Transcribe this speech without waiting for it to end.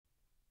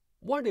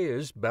What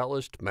is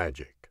Ballast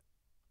Magic?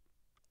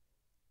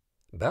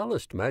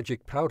 Ballast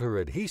Magic powder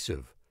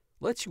adhesive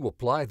lets you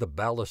apply the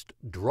ballast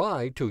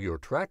dry to your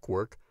track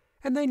work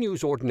and then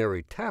use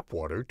ordinary tap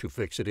water to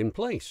fix it in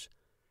place.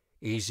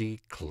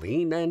 Easy,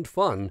 clean, and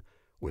fun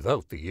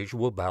without the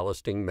usual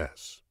ballasting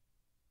mess.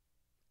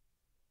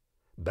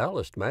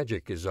 Ballast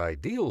Magic is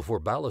ideal for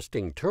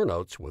ballasting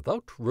turnouts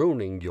without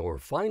ruining your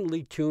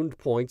finely tuned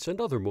points and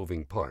other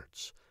moving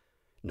parts.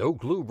 No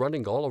glue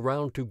running all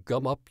around to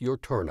gum up your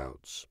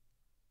turnouts.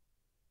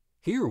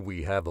 Here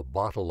we have a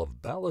bottle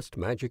of Ballast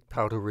Magic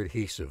powder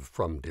adhesive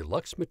from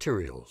Deluxe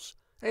Materials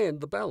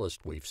and the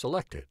ballast we've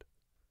selected.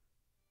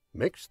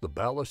 Mix the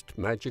Ballast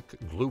Magic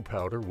glue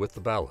powder with the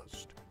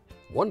ballast.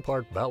 1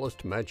 part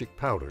Ballast Magic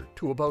powder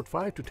to about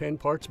 5 to 10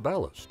 parts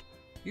ballast,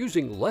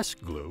 using less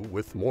glue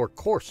with more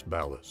coarse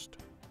ballast.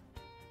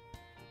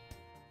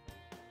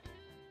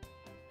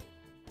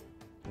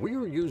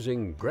 We're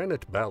using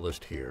granite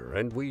ballast here,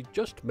 and we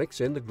just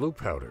mix in the glue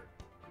powder.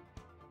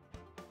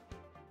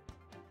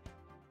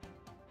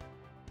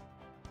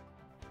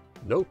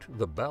 Note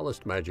the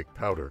Ballast Magic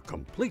powder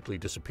completely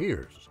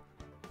disappears.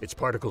 Its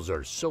particles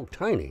are so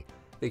tiny,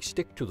 they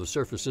stick to the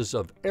surfaces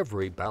of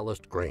every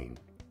ballast grain.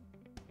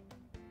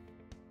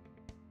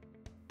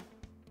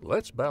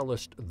 Let's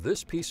ballast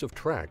this piece of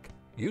track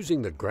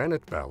using the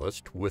granite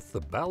ballast with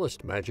the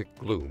Ballast Magic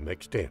glue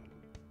mixed in.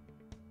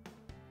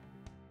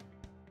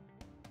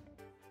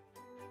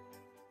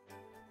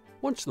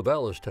 Once the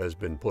ballast has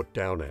been put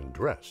down and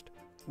dressed,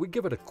 we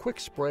give it a quick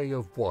spray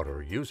of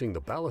water using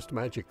the Ballast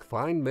Magic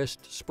Fine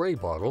Mist spray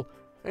bottle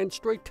and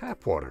straight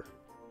tap water.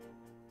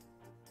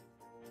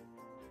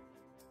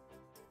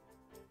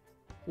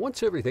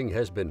 Once everything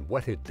has been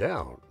wetted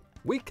down,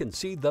 we can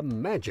see the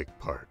magic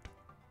part.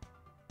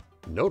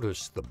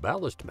 Notice the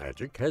Ballast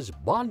Magic has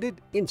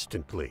bonded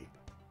instantly.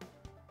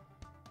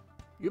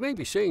 You may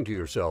be saying to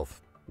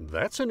yourself,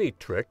 "That's a neat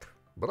trick,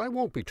 but I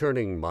won't be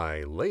turning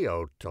my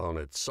layout on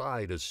its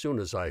side as soon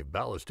as I've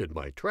ballasted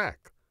my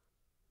track."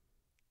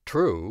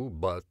 True,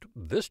 but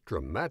this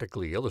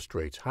dramatically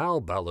illustrates how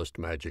Ballast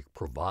Magic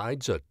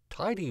provides a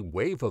tidy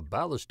wave of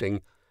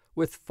ballasting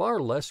with far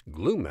less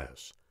glue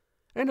mess,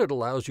 and it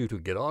allows you to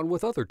get on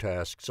with other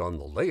tasks on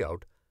the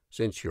layout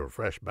since your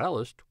fresh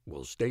ballast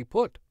will stay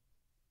put.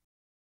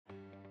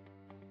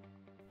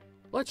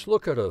 Let's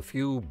look at a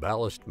few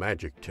Ballast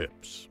Magic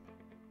tips.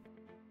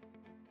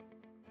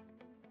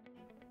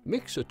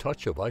 Mix a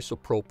touch of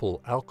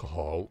isopropyl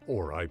alcohol,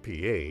 or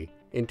IPA,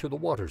 into the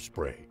water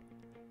spray.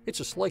 It's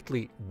a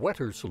slightly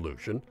wetter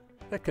solution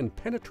that can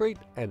penetrate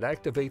and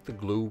activate the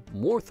glue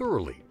more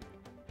thoroughly.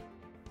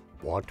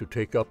 Want to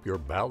take up your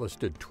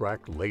ballasted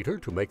track later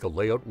to make a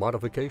layout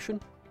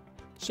modification?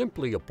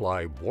 Simply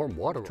apply warm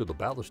water to the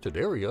ballasted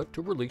area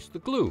to release the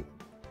glue.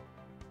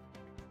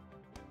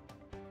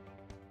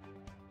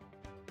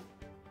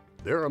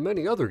 There are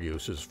many other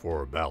uses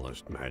for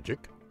Ballast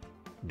Magic.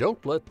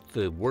 Don't let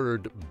the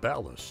word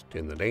ballast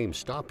in the name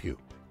stop you.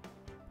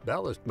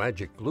 Ballast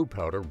Magic glue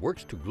powder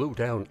works to glue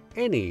down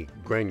any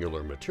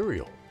granular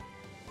material.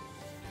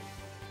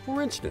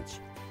 For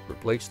instance,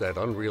 replace that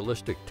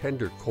unrealistic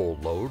tender coal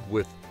load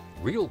with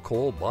real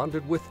coal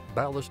bonded with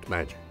Ballast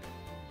Magic.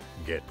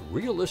 Get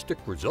realistic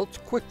results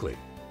quickly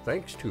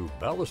thanks to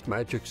Ballast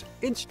Magic's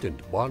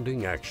instant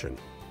bonding action.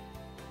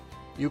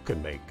 You can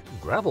make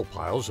gravel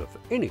piles of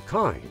any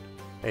kind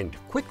and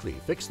quickly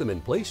fix them in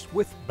place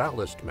with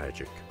Ballast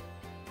Magic.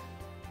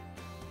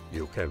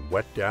 You can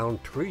wet down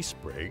tree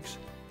sprigs,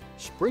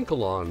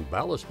 sprinkle on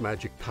Ballast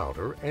Magic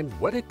powder and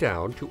wet it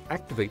down to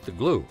activate the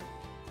glue.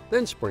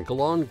 Then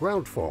sprinkle on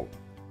ground foam.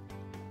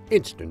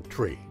 Instant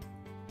tree.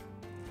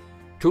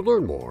 To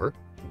learn more,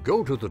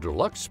 go to the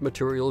Deluxe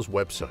Materials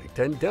website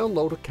and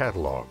download a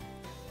catalog.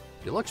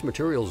 Deluxe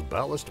Materials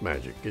Ballast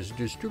Magic is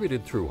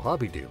distributed through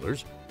hobby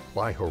dealers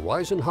by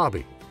Horizon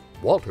Hobby,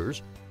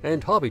 Walters,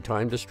 and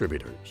Hobbytime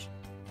distributors.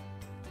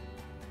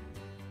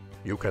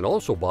 You can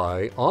also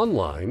buy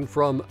online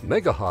from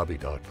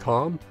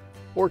megahobby.com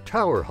or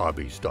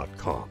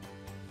towerhobbies.com.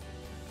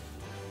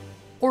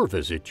 Or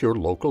visit your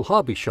local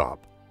hobby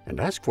shop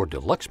and ask for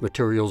Deluxe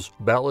Materials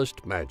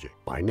Ballast Magic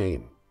by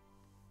name.